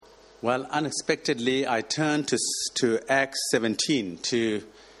Well, unexpectedly, I turned to Acts 17 to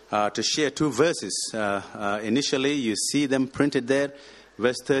share two verses. Initially, you see them printed there,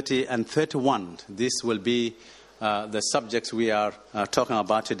 verse 30 and 31. This will be the subjects we are talking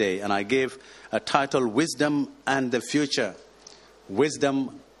about today. And I gave a title, Wisdom and the Future.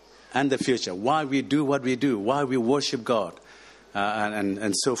 Wisdom and the Future. Why we do what we do. Why we worship God.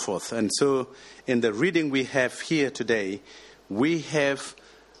 And so forth. And so, in the reading we have here today, we have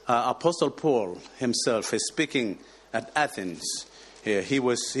Apostle Paul himself is speaking at Athens. He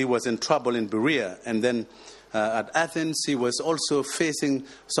was in trouble in Berea, and then at Athens he was also facing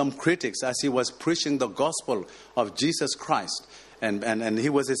some critics as he was preaching the gospel of Jesus Christ. And he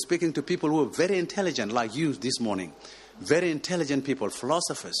was speaking to people who were very intelligent, like you this morning. Very intelligent people,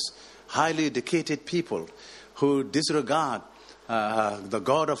 philosophers, highly educated people who disregard the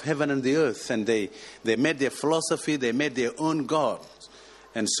God of heaven and the earth, and they made their philosophy, they made their own God.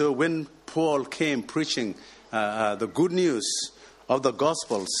 And so when Paul came preaching the good news of the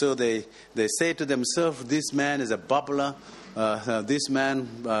gospel, so they say to themselves, this man is a babbler, this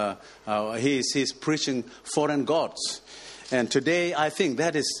man, he's preaching foreign gods. And today I think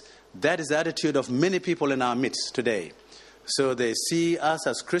that is the attitude of many people in our midst today. So they see us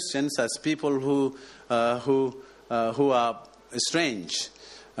as Christians as people who are strange.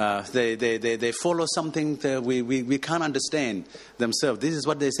 They follow something that we can't understand themselves. This is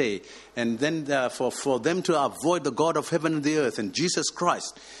what they say. And then for them to avoid the God of heaven and the earth and Jesus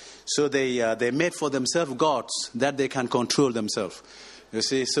Christ, so they made for themselves gods that they can control themselves. You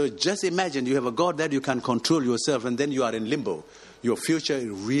see, so just imagine you have a God that you can control yourself, and then you are in limbo. Your future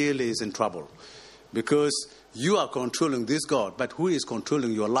really is in trouble because you are controlling this God, but who is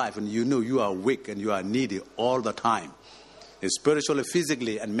controlling your life? And you know you are weak and you are needy all the time. Spiritually,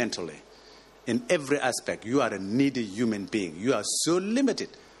 physically, and mentally. In every aspect, you are a needy human being. You are so limited.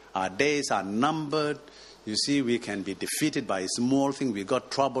 Our days are numbered. You see, we can be defeated by a small thing. We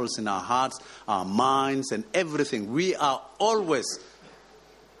got troubles in our hearts, our minds, and everything. We are always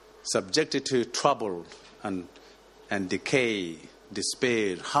subjected to trouble and decay,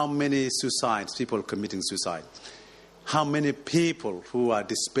 despair. How many suicides, people committing suicide? How many people who are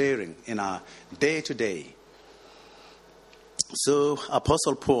despairing in our day-to-day? So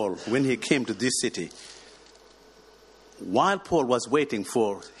Apostle Paul, when he came to this city, while Paul was waiting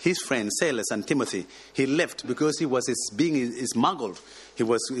for his friends Silas and Timothy, he left because he was being smuggled. He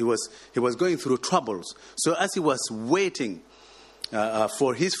was going through troubles. So as he was waiting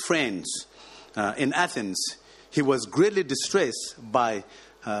for his friends in Athens, he was greatly distressed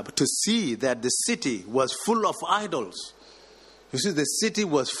to see that the city was full of idols. You see, the city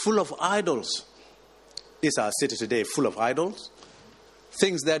was full of idols. Is our city today full of idols?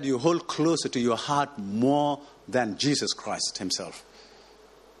 Things that you hold closer to your heart more than Jesus Christ himself.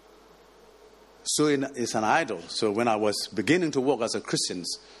 So it's an idol. So when I was beginning to walk as a Christian,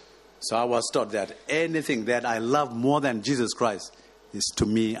 so I was taught that anything that I love more than Jesus Christ is to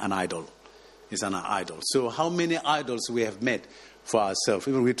me an idol. It's an idol. So how many idols we have made for ourselves?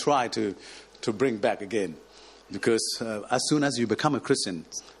 Even we try to bring back again. Because as soon as you become a Christian,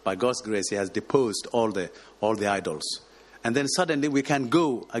 by God's grace, He has deposed all the idols. And then suddenly we can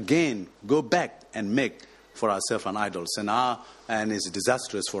go back and make for ourselves an idol. And it's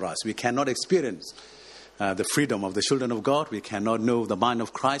disastrous for us. We cannot experience the freedom of the children of God. We cannot know the mind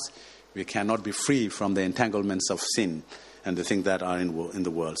of Christ. We cannot be free from the entanglements of sin and the things that are in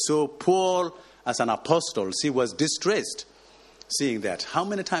the world. So Paul, as an apostle, he was distressed. Seeing that, how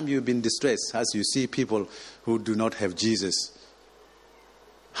many times you've been distressed as you see people who do not have Jesus?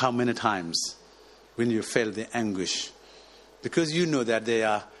 How many times when you felt the anguish? Because you know that they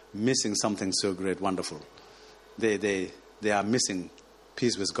are missing something so great, wonderful. They are missing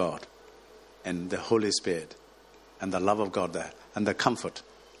peace with God and the Holy Spirit and the love of God there and the comfort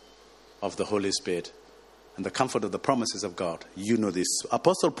of the Holy Spirit and the comfort of the promises of God. You know this.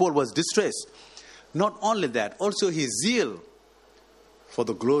 Apostle Paul was distressed. Not only that, also his zeal for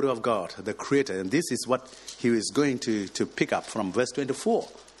the glory of God, the Creator. And this is what he is going to pick up from verse 24.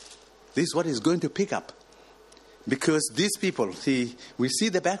 This is what he's going to pick up. Because these people, we see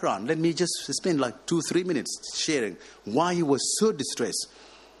the background. Let me just spend like 2-3 minutes sharing why he was so distressed.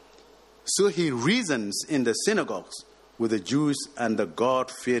 So he reasons in the synagogues with the Jews and the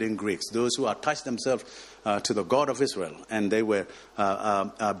God-fearing Greeks, those who attached themselves to the God of Israel. And they were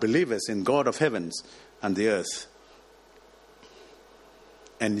believers in God of heavens and the earth.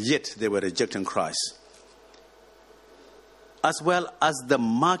 And yet they were rejecting Christ. As well as the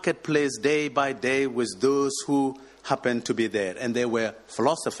marketplace day by day with those who happened to be there. And they were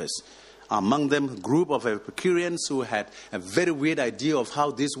philosophers, among them a group of Epicureans who had a very weird idea of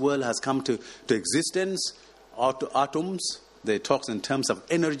how this world has come to existence. Atoms, they talk in terms of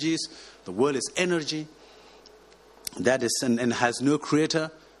energies. The world is energy. That is, and has no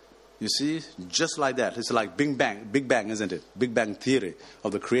creator. You see, just like that. It's like Big Bang, isn't it? Big Bang theory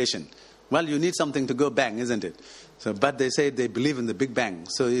of the creation. Well, you need something to go bang, isn't it? So, but they say they believe in the Big Bang.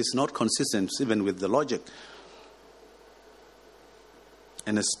 So it's not consistent even with the logic.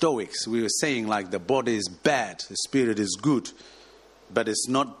 And the Stoics, we were saying like the body is bad, the spirit is good, but it's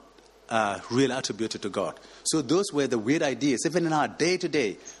not real attributed to God. So those were the weird ideas. Even in our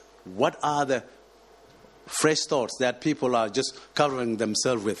day-to-day, what are the fresh thoughts that people are just covering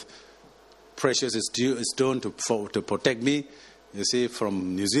themselves with? Precious stone to protect me, you see,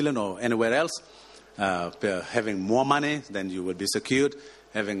 from New Zealand or anywhere else. Having more money, then you will be secured.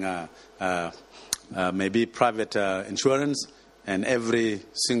 Having maybe private insurance, and every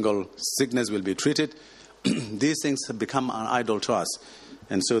single sickness will be treated. These things have become an idol to us.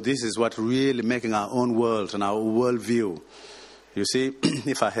 And so this is what really making our own world and our world view. You see,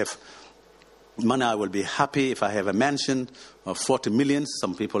 if I have money, I will be happy. If I have a mansion of 40 million,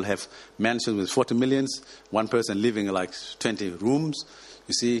 some people have mansions with 40 millions, one person living in like 20 rooms,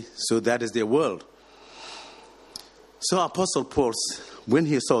 you see, so that is their world. So Apostle Paul, when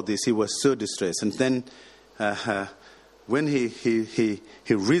he saw this, he was so distressed. And then when he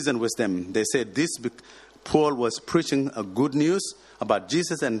reasoned with them, they said Paul was preaching a good news about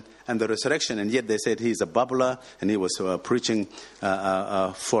Jesus and the resurrection, and yet they said he's a babbler and he was preaching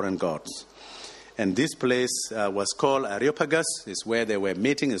foreign gods. And this place was called Areopagus. It's where they were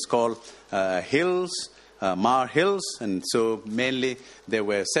meeting. It's called Mar Hills. And so mainly they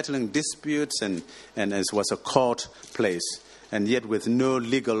were settling disputes, and it was a court place. And yet with no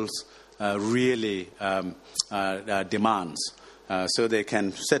legal demands. So they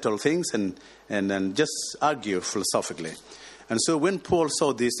can settle things and just argue philosophically. And so when Paul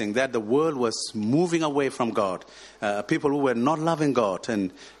saw this thing, that the world was moving away from God, people who were not loving God,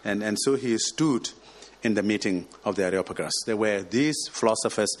 and so he stood in the meeting of the Areopagus. There were these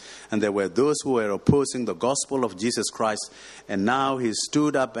philosophers, and there were those who were opposing the gospel of Jesus Christ. And now he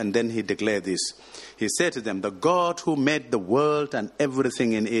stood up, and then he declared this. He said to them, "The God who made the world and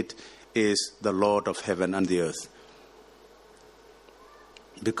everything in it is the Lord of heaven and the earth."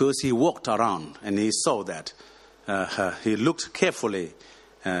 Because he walked around and he saw that. He looked carefully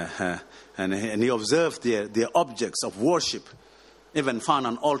and he observed their objects of worship. Even found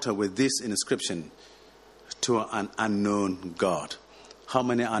an altar with this inscription: "To an unknown God." How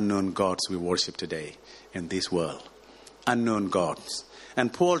many unknown gods we worship today in this world? Unknown gods.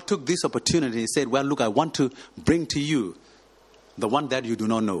 And Paul took this opportunity. He said, "Well, look, I want to bring to you the one that you do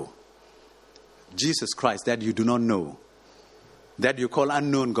not know. Jesus Christ, that you do not know, that you call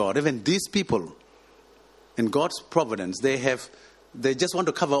unknown God." Even these people, in God's providence, they just want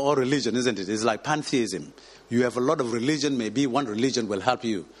to cover all religion, isn't it? It's like pantheism. You have a lot of religion, maybe one religion will help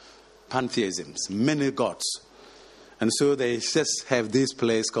you. Pantheism, many gods. And so they just have this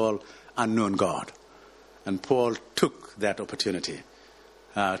place called unknown God. And Paul took that opportunity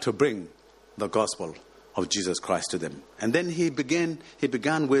to bring the gospel of Jesus Christ to them. And then he began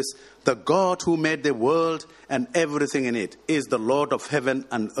with, "The God who made the world and everything in it is the Lord of heaven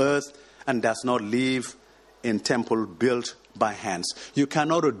and earth, and does not live in temple built by hands." You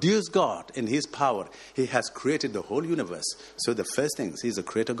cannot reduce God in his power. He has created the whole universe. So the first thing is he's a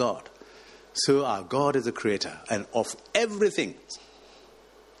creator God. So our God is a creator, and of everything.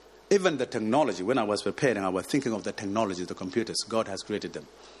 Even the technology, when I was preparing, I was thinking of the technology, the computers. God has created them.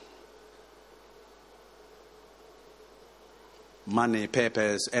 Money,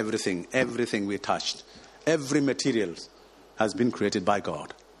 papers, everything we touched. Every material has been created by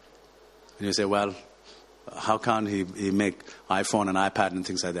God. And you say, well, how can he make iPhone and iPad and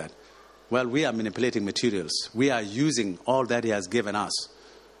things like that? Well, we are manipulating materials. We are using all that he has given us.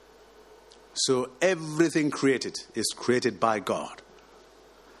 So everything created is created by God.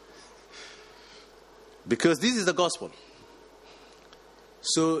 Because this is the gospel.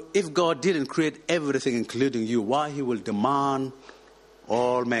 So if God didn't create everything, including you, why he will demand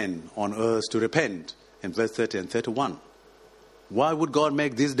all men on earth to repent in verse 30 and 31? Why would God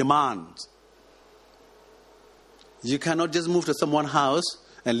make these demands? You cannot just move to someone's house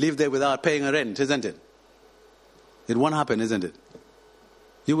and live there without paying a rent, isn't it? It won't happen, isn't it?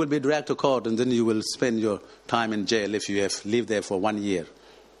 You will be dragged to court, and then you will spend your time in jail if you have lived there for 1 year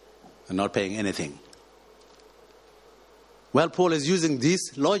and not paying anything. Well, Paul is using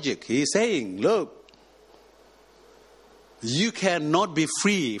this logic. He is saying, look, you cannot be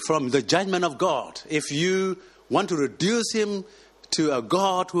free from the judgment of God if you want to reduce him to a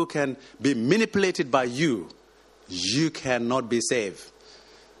God who can be manipulated by you, you cannot be saved.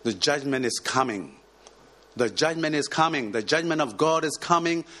 The judgment is coming. The judgment is coming. The judgment of God is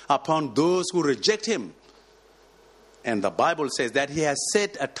coming upon those who reject him. And the Bible says that he has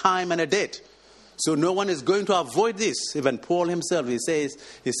set a time and a date. So no one is going to avoid this. Even Paul himself, he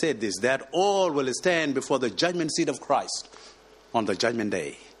said this, that all will stand before the judgment seat of Christ on the judgment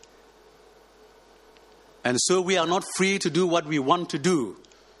day. And so we are not free to do what we want to do.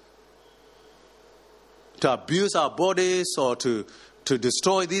 To abuse our bodies or to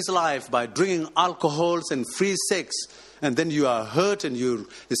destroy this life by drinking alcohols and free sex. And then you are hurt and you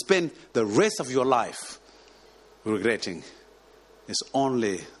spend the rest of your life regretting. It's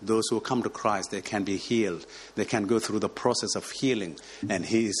only those who come to Christ, they can be healed. They can go through the process of healing. And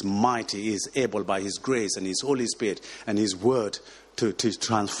he is mighty, he is able by his grace and his Holy Spirit and his word to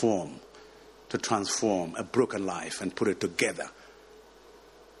transform a broken life and put it together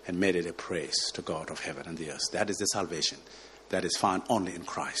and made it a praise to God of heaven and the earth. That is the salvation that is found only in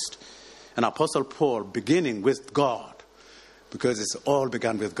Christ. And Apostle Paul, beginning with God, because it's all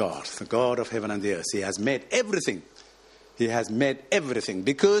begun with God, the God of heaven and the earth. He has made everything. He has made everything.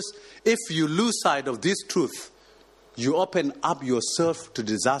 Because if you lose sight of this truth, you open up yourself to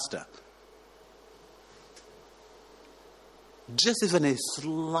disaster. Just even a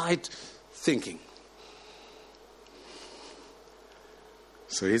slight thinking.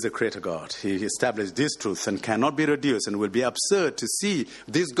 So he's a creator God. He established this truth and cannot be reduced, and will be absurd to see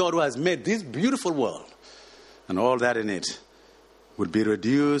this God who has made this beautiful world and all that in it would be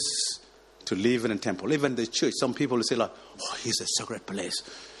reduced to live in a temple. Even the church, some people will say like, oh, it's a sacred place.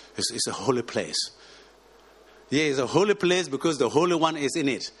 It's a holy place. Yeah, it's a holy place because the Holy One is in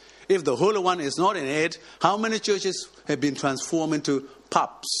it. If the Holy One is not in it, how many churches have been transformed into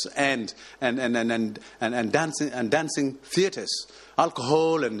pubs and dancing theaters,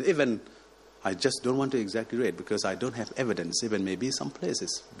 alcohol, and even, I just don't want to exaggerate because I don't have evidence, even maybe some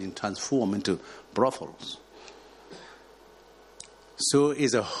places been transformed into brothels. So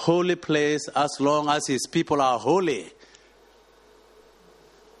it's a holy place as long as his people are holy.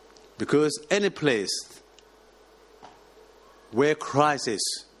 Because any place where Christ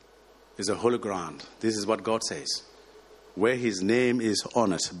is a holy ground. This is what God says. Where his name is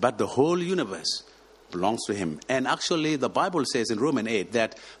honored. But the whole universe belongs to him. And actually the Bible says in Romans 8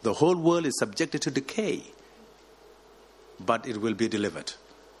 that the whole world is subjected to decay. But it will be delivered.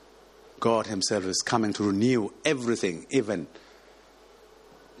 God himself is coming to renew everything, even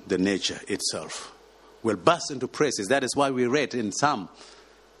the nature itself will burst into praises. That is why we read in Psalm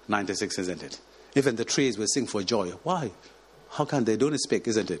 96, isn't it? Even the trees will sing for joy. Why? How can they don't speak,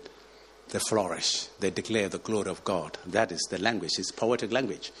 isn't it? They flourish. They declare the glory of God. That is the language. It's poetic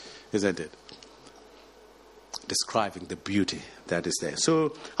language, isn't it? Describing the beauty that is there.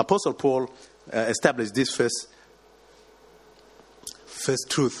 So Apostle Paul established this first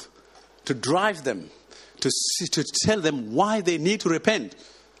truth to drive them, to tell them why they need to repent.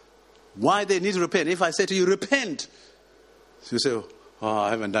 Why they need to repent. If I say to you, repent, you say, oh, I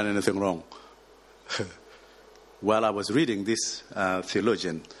haven't done anything wrong. Well, I was reading this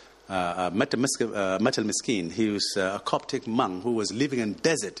theologian, Metal Miskin. He was a Coptic monk who was living in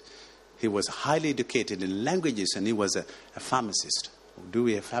desert. He was highly educated in languages, and he was a pharmacist. Do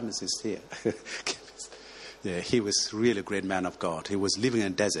we have pharmacists here? Yeah, he was really a great man of God. He was living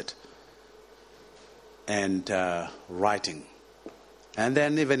in desert and writing. And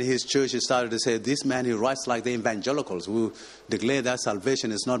then even his church started to say, this man, he writes like the evangelicals who declare that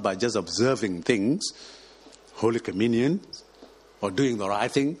salvation is not by just observing things, Holy Communion, or doing the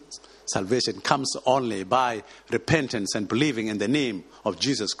right thing. Salvation comes only by repentance and believing in the name of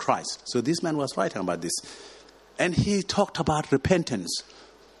Jesus Christ. So this man was writing about this. And he talked about repentance.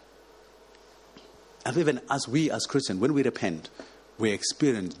 And even as we as Christians, when we repent, we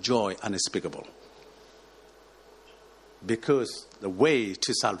experience joy unspeakable. Because the way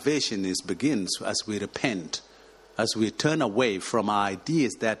to salvation begins as we repent, as we turn away from our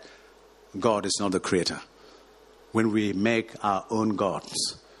ideas that God is not the creator, when we make our own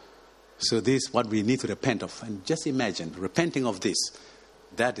gods. So this is what we need to repent of. And just imagine, repenting of this,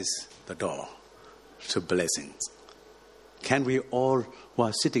 that is the door to blessings. Can we all who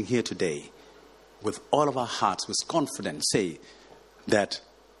are sitting here today, with all of our hearts, with confidence, say that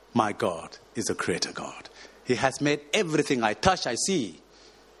my God is a creator God. He has made everything I touch, I see.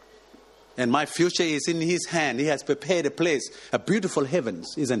 And my future is in his hand. He has prepared a place, a beautiful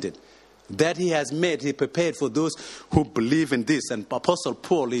heavens, isn't it? That he has made, he prepared for those who believe in this. And Apostle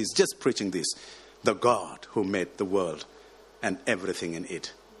Paul is just preaching this. The God who made the world and everything in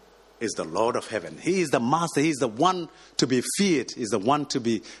it. is the Lord of heaven. He is the master. He is the one to be feared. He is the one to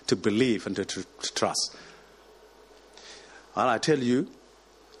believe and to trust. Well, I tell you,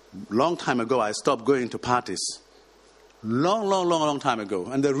 long time ago, I stopped going to parties. Long time ago.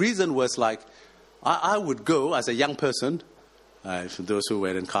 And the reason was like, I would go as a young person, for those who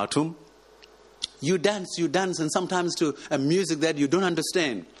were in Khartoum. You dance, and sometimes to a music that you don't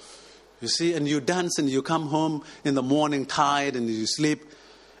understand. You see, and you dance and you come home in the morning tired and you sleep.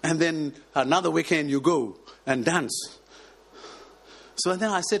 And then another weekend you go and dance. So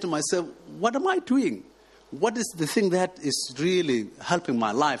then I said to myself, what am I doing? What is the thing that is really helping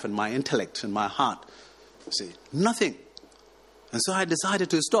my life and my intellect and my heart? You see, nothing. And so I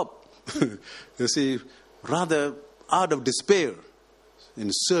decided to stop. You see, rather out of despair in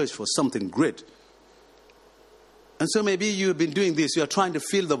search for something great. And so maybe you've been doing this. You are trying to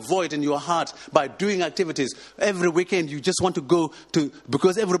fill the void in your heart by doing activities. Every weekend you just want to go to,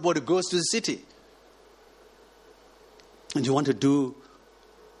 because everybody goes to the city. And you want to do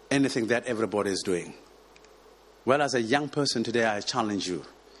anything that everybody is doing. Well, as a young person today, I challenge you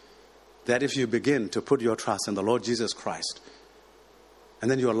that if you begin to put your trust in the Lord Jesus Christ,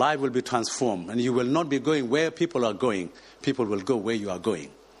 and then your life will be transformed, and you will not be going where people are going. People will go where you are going.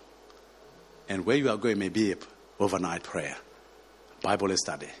 And where you are going may be overnight prayer, Bible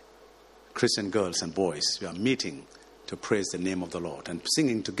study, Christian girls and boys. We are meeting to praise the name of the Lord and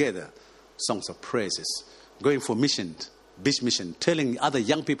singing together songs of praises, going for mission, beach mission, telling other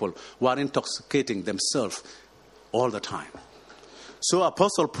young people who are intoxicating themselves all the time. So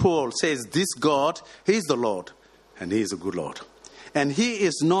Apostle Paul says, this God, he is the Lord, and he is a good Lord. And he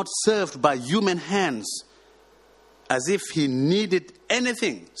is not served by human hands as if he needed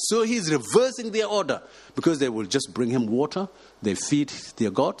anything. So he's reversing their order, because they will just bring him water. They feed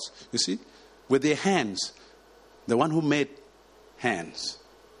their gods, you see, with their hands. The one who made hands.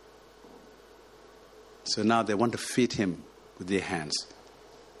 So now they want to feed him with their hands.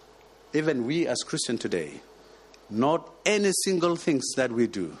 Even we as Christians today, not any single things that we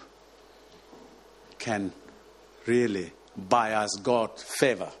do can really buy us God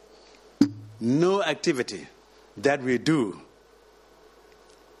favor. No activity that we do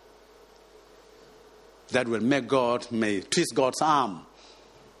that will make God, may twist God's arm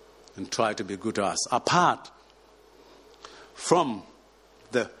and try to be good to us, apart from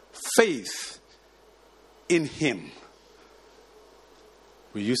the faith in him.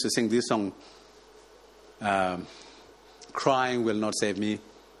 We used to sing this song, crying will not save me,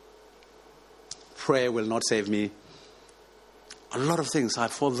 prayer will not save me. A lot of things. I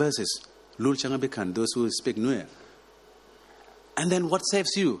have 4 verses. Lul Changabikan, those who speak Nuer. And then what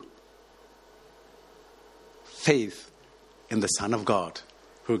saves you? Faith in the Son of God,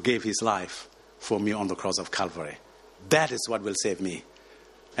 who gave his life for me on the cross of Calvary. That is what will save me.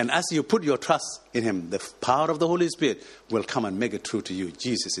 And as you put your trust in him, the power of the Holy Spirit will come and make it true to you.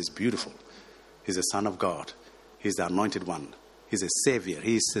 Jesus is beautiful. He's the Son of God. He's the Anointed One. He's a Savior.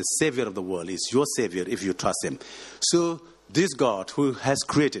 He's the Savior of the world. He's your Savior if you trust him. So this God who has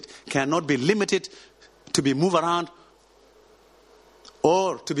created cannot be limited to be moved around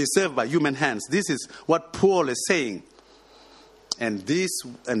or to be served by human hands. This is what Paul is saying. And this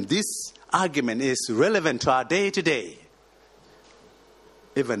argument is relevant to our day to day,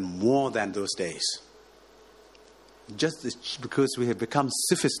 even more than those days. Just because we have become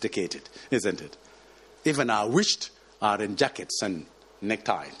sophisticated, isn't it? Even our wished are in jackets and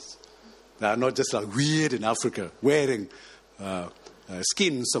neckties. They are not just like weird in Africa, wearing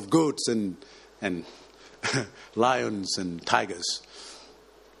skins of goats and lions and tigers.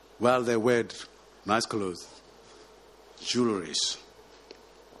 Well, they wear nice clothes, jewelries.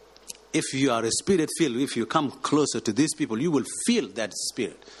 If you are a spirit-filled, if you come closer to these people, you will feel that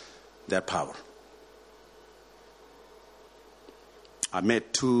spirit, that power. I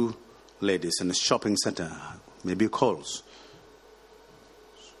met 2 ladies in a shopping center, maybe Kohl's.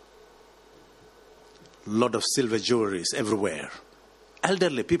 A lot of silver jewelries everywhere.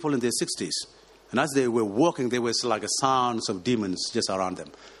 Elderly people in their 60s. And as they were walking, there was like a sounds of demons just around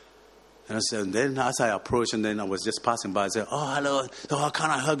them. And then as I approached, and then I was just passing by, I said, "Oh, hello. Oh, can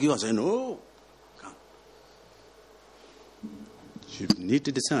I hug you?" I said, "No. Come." You need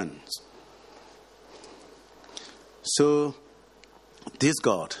to discern. So, this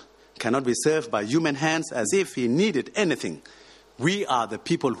God cannot be served by human hands as if he needed anything. We are the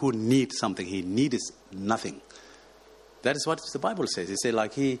people who need something. He needs nothing. That is what the Bible says. He said,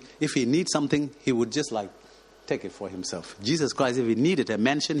 if he needs something, he would just take it for himself. Jesus Christ, if he needed a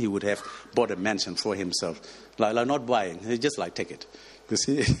mansion, he would have bought a mansion for himself. Like not buying, he just take it. You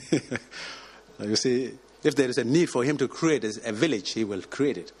see, you see, if there is a need for him to create a village, he will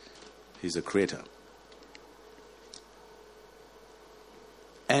create it. He's a creator.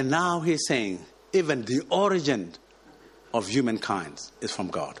 And now he's saying, even the origin of humankind is from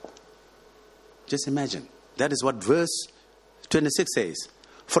God. Just imagine. That is what verse 26 says.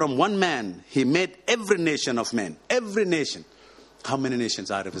 From one man, he made every nation of men. Every nation. How many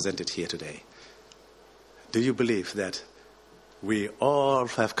nations are represented here today? Do you believe that we all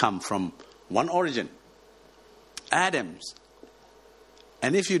have come from one origin? Adam's.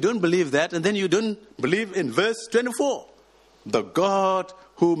 And if you don't believe that, and then you don't believe in verse 24. The God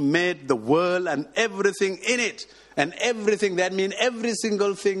who made the world and everything in it. And everything, that means every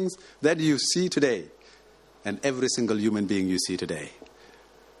single thing that you see today. And every single human being you see today.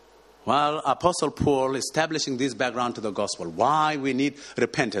 While Apostle Paul establishing this background to the gospel, why we need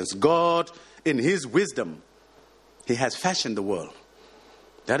repentance. God, in his wisdom, he has fashioned the world.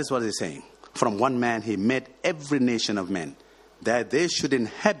 That is what he's saying. From one man, he made every nation of men, that they should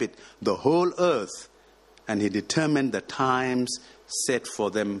inhabit the whole earth. And he determined the times set for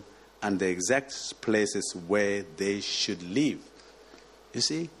them and the exact places where they should live. You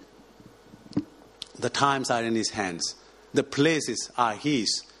see? The times are in his hands. The places are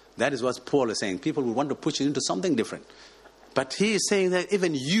his. That is what Paul is saying. People will want to push it into something different. But he is saying that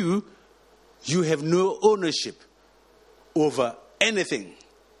even you have no ownership over anything.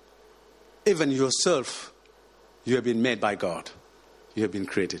 Even yourself, you have been made by God. You have been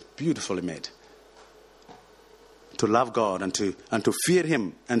created, beautifully made. To love God and to fear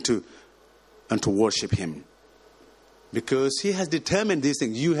him and to worship him. Because he has determined these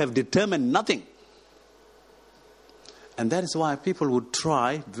things. You have determined nothing. And that is why people would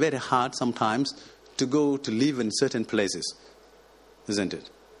try very hard sometimes to go to live in certain places. Isn't it?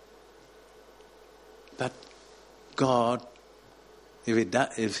 But God,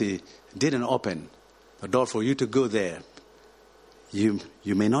 if he didn't open the door for you to go there, you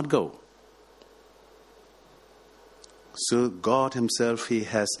may not go. So God himself, he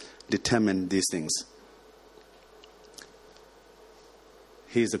has determined these things.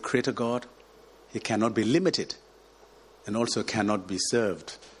 He is a creator God. He cannot be limited and also cannot be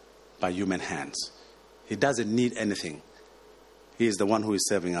served by human hands. He doesn't need anything. He is the one who is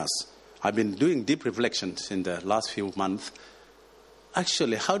serving us. I've been doing deep reflections in the last few months.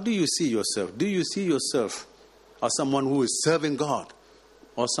 Actually, how do you see yourself? Do you see yourself as someone who is serving God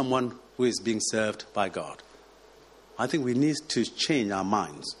or someone who is being served by God? I think we need to change our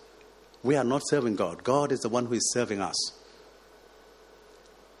minds. We are not serving God. God is the one who is serving us.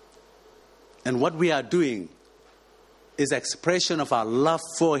 And what we are doing is expression of our love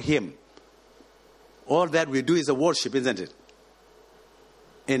for him. All that we do is a worship, isn't it?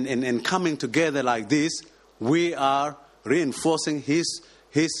 In coming together like this, we are reinforcing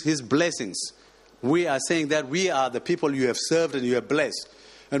his blessings. We are saying that we are the people you have served and you have blessed.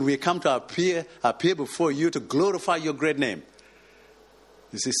 And we come to appear before you to glorify your great name.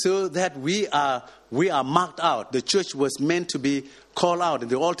 You see, so that we are marked out. The church was meant to be called out in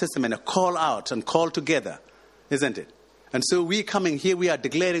the Old Testament, a call out and called together, isn't it? And so we coming here, we are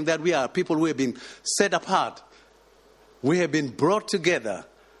declaring that we are people who have been set apart. We have been brought together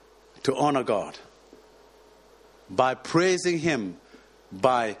to honor God by praising him,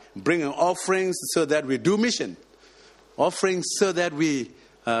 by bringing offerings so that we do mission, offerings so that we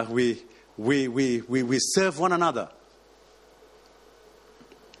serve one another.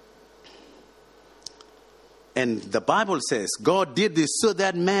 And the Bible says God did this so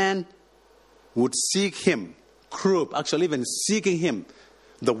that man would seek him. Croop, actually even seeking him.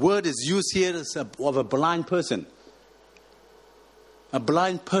 The word is used here of a blind person. A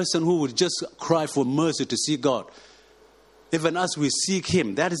blind person who would just cry for mercy to see God. Even as we seek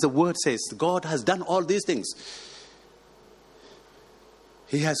him, that is the word says. God has done all these things.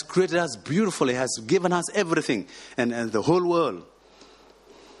 He has created us beautifully, has given us everything and the whole world.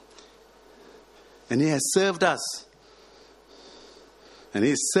 And he has served us. And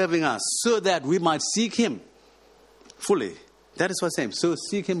he is serving us so that we might seek him fully. That is what I'm saying. So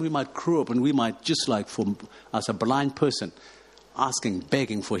seek him, we might grow up and we might just like as a blind person, asking,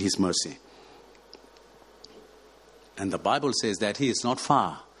 begging for his mercy. And the Bible says that he is not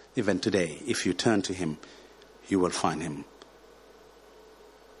far, even today. If you turn to him, you will find him.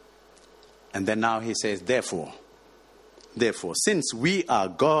 And then now he says, therefore, since we are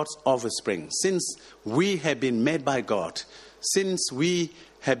God's offspring, since we have been made by God, since we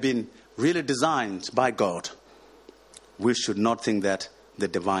have been really designed by God, we should not think that the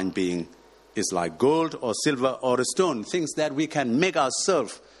divine being is like gold or silver or a stone, things that we can make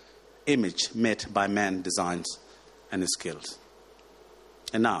ourselves image made by man designs and skills.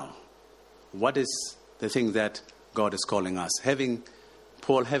 And now, what is the thing that God is calling us? Having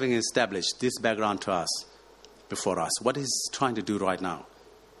Paul, having established this background to us, before us, what he's trying to do right now.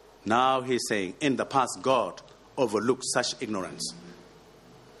 Now he's saying, in the past, God overlooked such ignorance.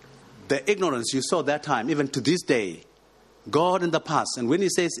 The ignorance you saw that time, even to this day, God in the past. And when he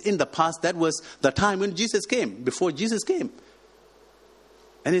says in the past, that was the time when Jesus came, before Jesus came.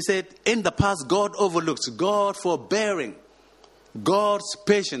 And he said, in the past, God overlooks, God forbearing, God's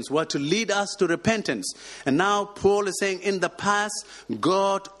patience were to lead us to repentance. And now Paul is saying, in the past,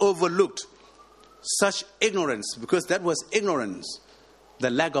 God overlooked such ignorance, because that was ignorance, the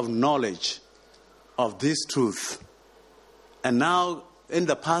lack of knowledge of this truth. And now, in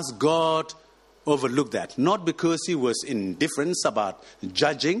the past, God overlooked that. Not because he was indifferent about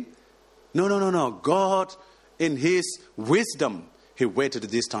judging. No. God, in his wisdom, he waited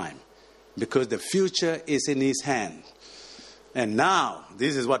this time. Because the future is in his hand. And now,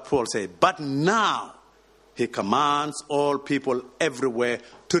 this is what Paul said. But now, he commands all people everywhere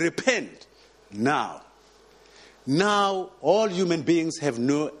to repent. Now, all human beings have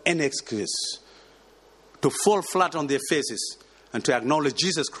any excuse to fall flat on their faces and to acknowledge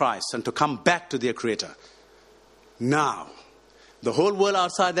Jesus Christ and to come back to their Creator. Now, the whole world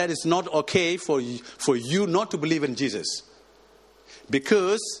outside that is not okay for you not to believe in Jesus.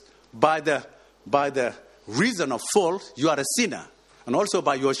 Because by the reason of fault, you are a sinner. And also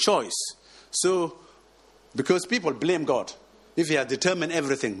by your choice. So, because people blame God. If he has determined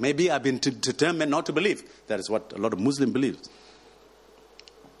everything, maybe I've been determined not to believe. That is what a lot of Muslims believe.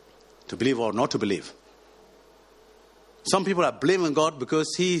 To believe or not to believe. Some people are blaming God because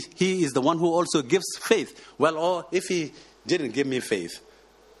he is the one who also gives faith. Well, or if he didn't give me faith.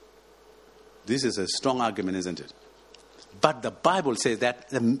 This is a strong argument, isn't it? But the Bible says that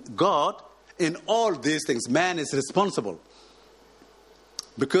God, in all these things, man is responsible.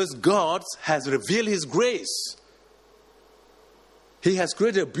 Because God has revealed his grace. He has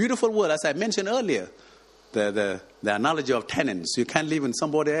created a beautiful world, as I mentioned earlier. The analogy of tenants. You can't live in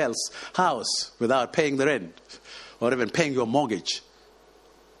somebody else's house without paying the rent. Or even paying your mortgage.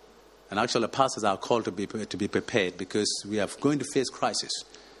 And actually, pastors are called to be prepared because we are going to face crisis.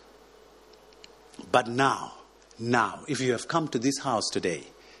 But now, if you have come to this house today,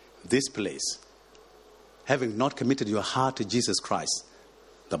 this place, having not committed your heart to Jesus Christ,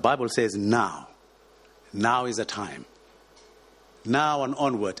 the Bible says now is the time. Now and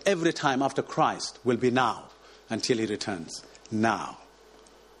onward, every time after Christ will be now until he returns. Now.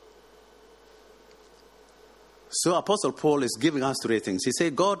 So Apostle Paul is giving us three things. He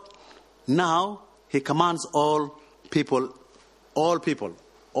said, God, now he commands all people. Because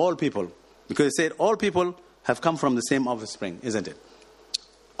he said all people have come from the same offspring, isn't it?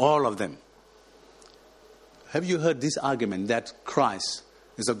 All of them. Have you heard this argument that Christ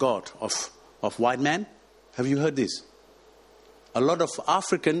is a God of white man? Have you heard this? A lot of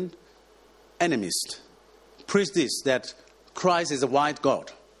African animists preach this, that Christ is a white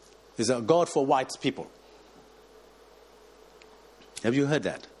God. Is a God for white people. Have you heard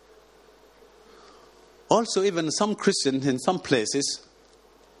that? Also, even some Christians in some places,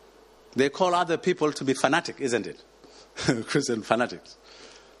 they call other people to be fanatic, isn't it? Christian fanatics.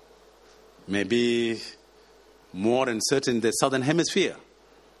 Maybe more in the southern hemisphere,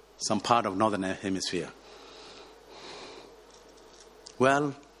 some part of northern hemisphere.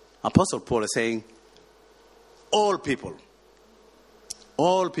 Well, Apostle Paul is saying, all people,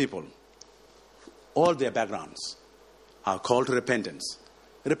 all their backgrounds are called to repentance.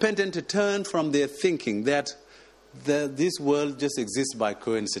 Repentance to turn from their thinking that this world just exists by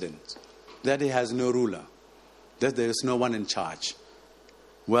coincidence, that it has no ruler, that there is no one in charge.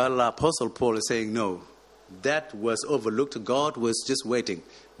 Well, Apostle Paul is saying, no, that was overlooked. God was just waiting,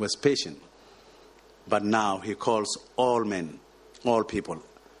 was patient. But now he calls all men, all people.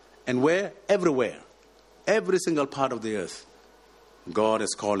 And where? Everywhere. Every single part of the earth. God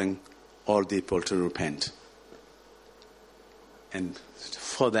is calling all people to repent. And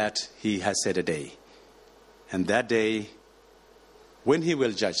for that, he has set a day. And that day, when he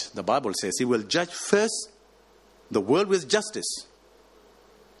will judge, the Bible says he will judge first the world with justice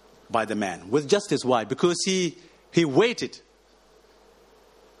by the man. With justice, why? Because he waited.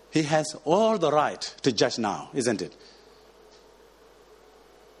 He has all the right to judge now, isn't it?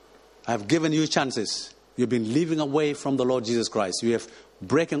 I've given you chances. You've been living away from the Lord Jesus Christ. You have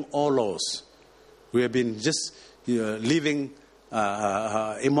breaking all laws. We have been just living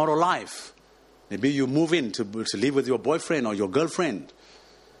immoral life. Maybe you move in to live with your boyfriend or your girlfriend.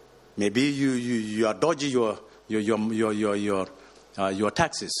 Maybe you are dodgy your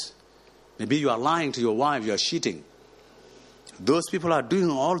taxes. Maybe you are lying to your wife. You are cheating. Those people are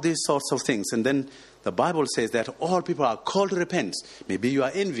doing all these sorts of things, and then the Bible says that all people are called to repent. Maybe you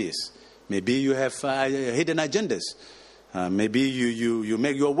are envious. Maybe you have hidden agendas. Maybe you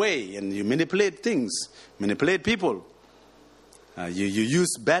make your way and you manipulate things, manipulate people. You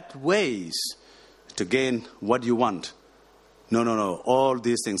use bad ways to gain what you want. No. All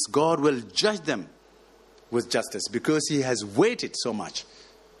these things, God will judge them with justice because He has waited so much.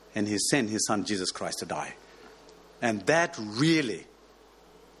 And He sent His Son, Jesus Christ, to die. And that really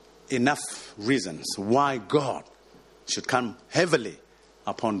enough reasons why God should come heavily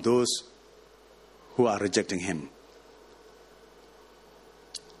upon those who are rejecting Him.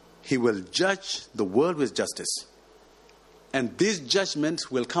 He will judge the world with justice. And this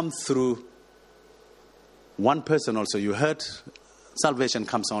judgment will come through one person also. You heard salvation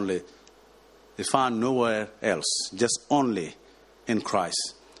comes only, is found nowhere else, just only in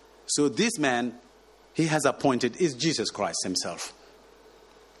Christ. So this man He has appointed is Jesus Christ Himself.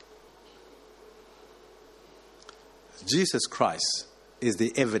 Jesus Christ is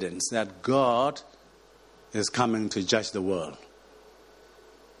the evidence that God is coming to judge the world.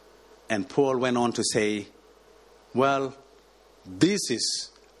 And Paul went on to say, well, this is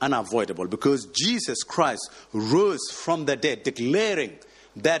unavoidable because Jesus Christ rose from the dead, declaring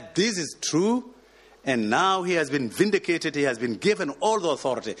that this is true. And now He has been vindicated. He has been given all the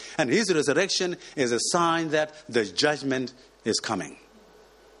authority. And His resurrection is a sign that the judgment is coming.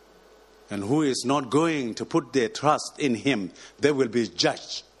 And who is not going to put their trust in Him, they will be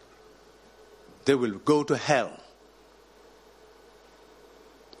judged. They will go to hell.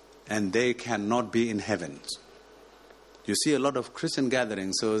 And they cannot be in heaven. You see a lot of Christian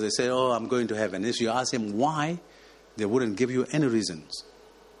gatherings, so they say, oh, I'm going to heaven. If you ask them why, they wouldn't give you any reasons.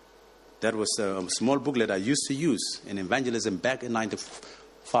 That was a small booklet I used to use in evangelism back in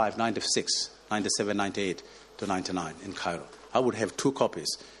 95, 96, 97, 98 to 99 in Cairo. I would have 2 copies.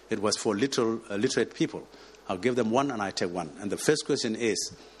 It was for literate people. I'll give them one and I take one. And the first question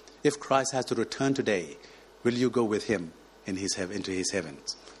is, if Christ has to return today, will you go with Him into His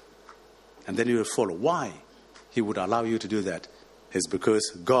heavens? And then you will follow. Why He would allow you to do that is because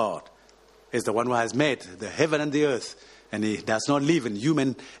God is the one who has made the heaven and the earth. And He does not live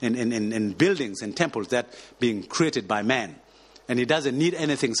in in buildings and temples that being created by man. And He doesn't need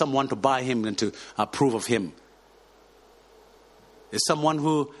anything, someone to buy Him and to approve of Him. It's someone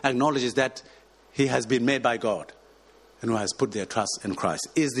who acknowledges that he has been made by God and who has put their trust in Christ.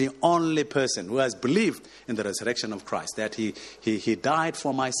 Is the only person who has believed in the resurrection of Christ, that he died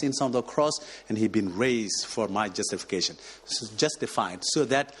for my sins on the cross and He been raised for my justification. So justified so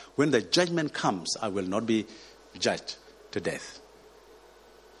that when the judgment comes, I will not be judged to death.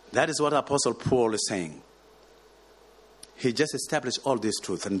 That is what Apostle Paul is saying. He just established all these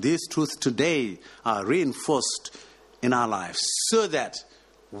truths. And these truths today are reinforced in our lives so that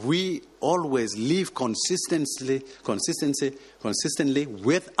we always live consistently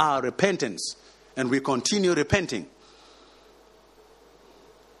with our repentance. And we continue repenting.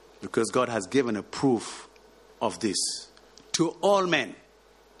 Because God has given a proof of this to all men.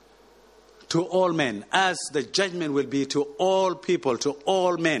 To all men, as the judgment will be to all people, to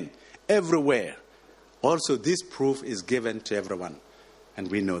all men, everywhere. Also, this proof is given to everyone.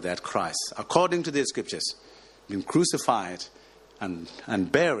 And we know that Christ, according to the Scriptures, been crucified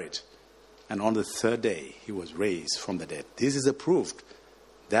and buried. And on the 3rd day, He was raised from the dead. This is a proof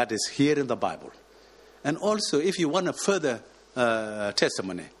that is here in the Bible. And also, if you want a further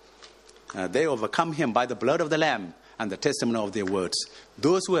testimony, they overcome Him by the blood of the Lamb and the testimony of their words.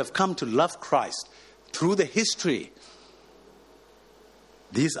 Those who have come to love Christ through the history,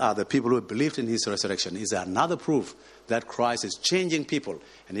 these are the people who have believed in His resurrection. Is another proof that Christ is changing people,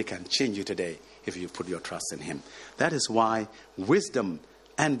 and He can change you today if you put your trust in Him. That is why wisdom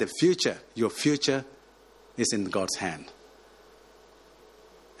and the future, your future, is in God's hand.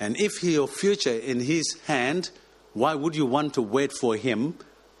 And if your future in His hand, why would you want to wait for Him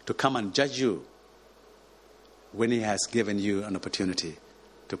to come and judge you when He has given you an opportunity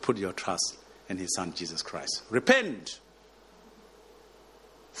to put your trust in His Son, Jesus Christ? Repent!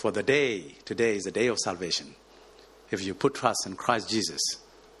 For today is the day of salvation. If you put trust in Christ Jesus,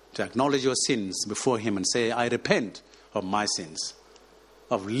 to acknowledge your sins before Him and say, I repent of my sins,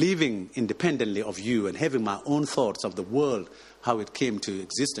 of living independently of you and having my own thoughts of the world, how it came to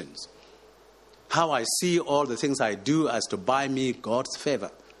existence, how I see all the things I do as to buy me God's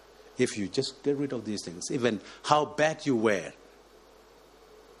favor. If you just get rid of these things, even how bad you were,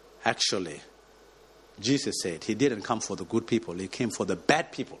 actually, Jesus said He didn't come for the good people, He came for the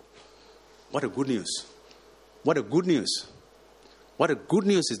bad people. What a good news. What a good news. What a good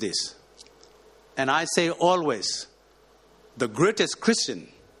news is this. And I say always, the greatest Christian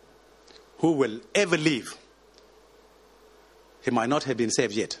who will ever live, he might not have been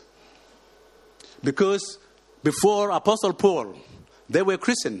saved yet. Because before Apostle Paul, there were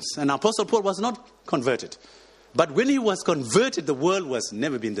Christians, and Apostle Paul was not converted. But when he was converted, the world has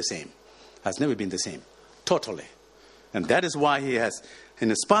never been the same. Totally. And that is why he has,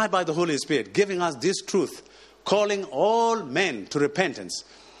 inspired by the Holy Spirit, giving us this truth, calling all men to repentance.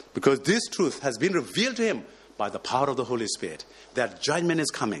 Because this truth has been revealed to him by the power of the Holy Spirit, that judgment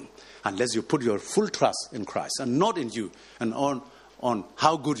is coming unless you put your full trust in Christ and not in you and on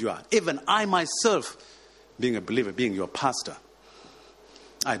how good you are. Even I myself, being a believer, being your pastor,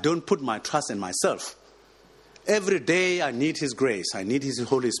 I don't put my trust in myself. Every day I need His grace. I need His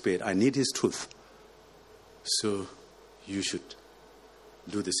Holy Spirit. I need His truth. So you should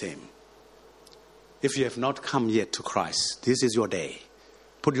do the same. If you have not come yet to Christ, this is your day.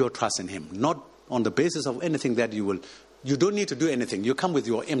 Put your trust in Him. Not on the basis of anything that you don't need to do anything. You come with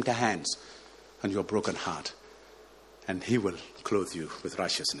your empty hands and your broken heart. And He will clothe you with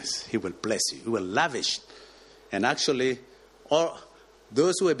righteousness. He will bless you. He will lavish. And actually,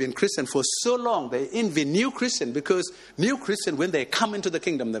 those who have been Christian for so long, they envy new Christian, because new Christian, when they come into the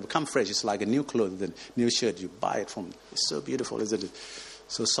kingdom, they become fresh. It's like a new clothes, a new shirt. You buy it from, it's so beautiful, isn't it?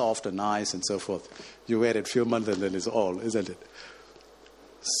 So soft and nice and so forth. You wear it a few months and then it's all, isn't it?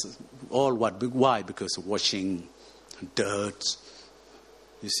 All what? Why? Because of washing, dirt.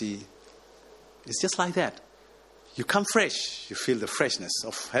 You see, it's just like that. You come fresh. You feel the freshness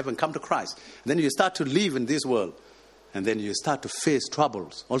of having come to Christ. And then you start to live in this world. And then you start to face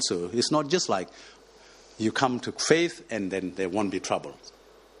troubles. Also, it's not just like you come to faith and then there won't be trouble.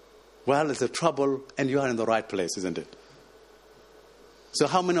 Well, it's a trouble and you are in the right place, isn't it? So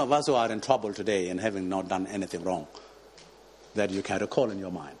how many of us who are in trouble today and having not done anything wrong that you can recall in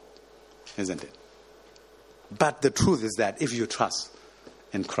your mind, isn't it? But the truth is that if you trust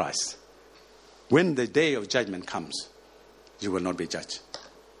in Christ, when the day of judgment comes, you will not be judged.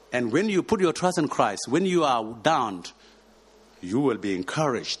 And when you put your trust in Christ, when you are down, you will be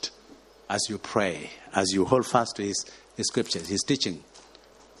encouraged as you pray, as you hold fast to His scriptures, His teaching.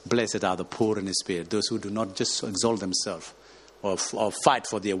 Blessed are the poor in spirit, those who do not just exalt themselves or fight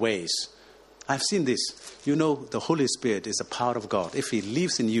for their ways. I've seen this. You know, the Holy Spirit is the power of God. If He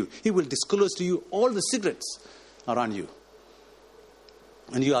lives in you, He will disclose to you all the secrets around you.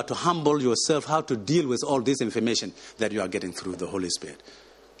 And you are to humble yourself how to deal with all this information that you are getting through the Holy Spirit.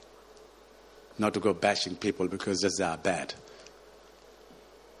 Not to go bashing people because just they are bad.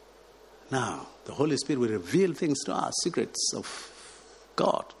 Now, the Holy Spirit will reveal things to us, secrets of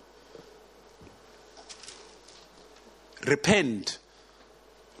God. Repent.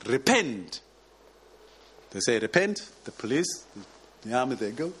 Repent. They say repent. The police, the army,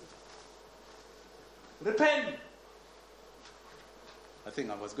 they go. Repent. I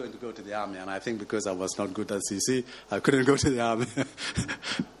think I was going to go to the army, and I think because I was not good at CC, I couldn't go to the army.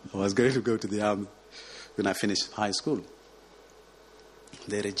 I was going to go to the army when I finished high school.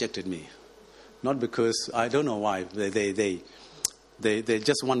 They rejected me. Not because, I don't know why, they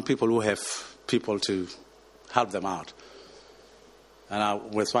just want people who have people to help them out.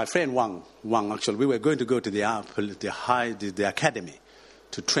 And with my friend Wang, actually, we were going to go to the academy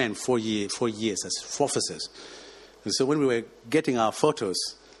to train 4 years as officers. And so when we were getting our photos,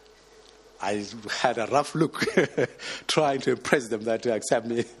 I had a rough look trying to impress them that to accept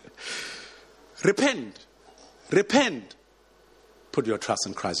me. Repent. Repent. Put your trust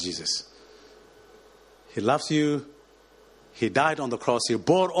in Christ Jesus. He loves you. He died on the cross. He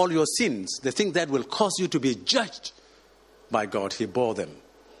bore all your sins. The thing that will cause you to be judged by God, He bore them.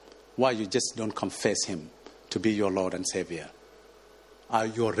 Why you just don't confess Him to be your Lord and Savior?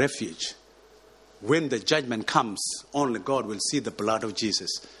 Your refuge. When the judgment comes, only God will see the blood of Jesus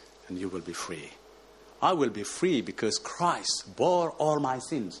and you will be free. I will be free because Christ bore all my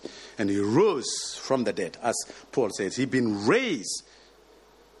sins and He rose from the dead. As Paul says, He's been raised.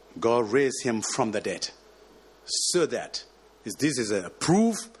 God raised Him from the dead. So that this is a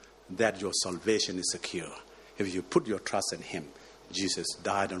proof that your salvation is secure. If you put your trust in Him, Jesus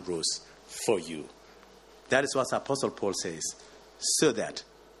died and rose for you. That is what Apostle Paul says. So that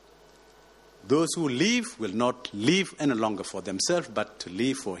those who live will not live any longer for themselves, but to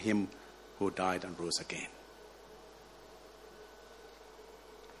live for Him who died and rose again.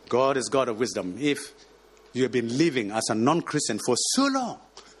 God is God of wisdom. If you have been living as a non-Christian for so long,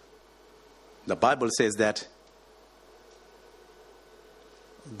 the Bible says that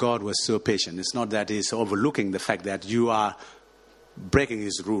God was so patient. It's not that He's overlooking the fact that you are breaking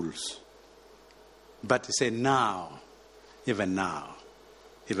His rules. But He said now, even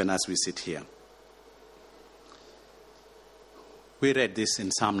as we sit here. We read this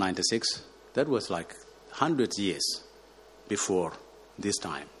in Psalm 96. That was like 100 years before this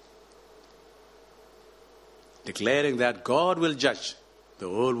time. Declaring that God will judge the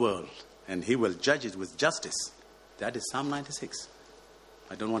whole world and he will judge it with justice. That is Psalm 96.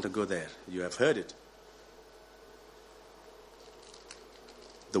 I don't want to go there. You have heard it.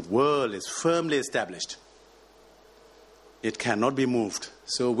 The world is firmly established. It cannot be moved.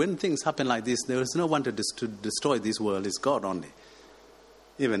 So when things happen like this, there is no one to destroy this world. It's God only.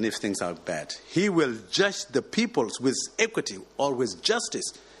 Even if things are bad. He will judge the peoples with equity or with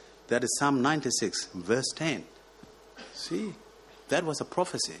justice. That is Psalm 96, verse 10. See, that was a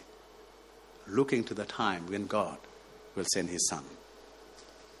prophecy looking to the time when God will send his Son.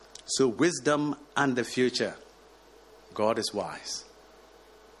 So wisdom and the future. God is wise.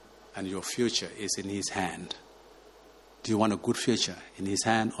 And your future is in his hand. Do you want a good future in his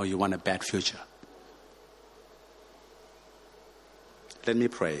hand or you want a bad future? Let me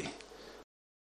pray.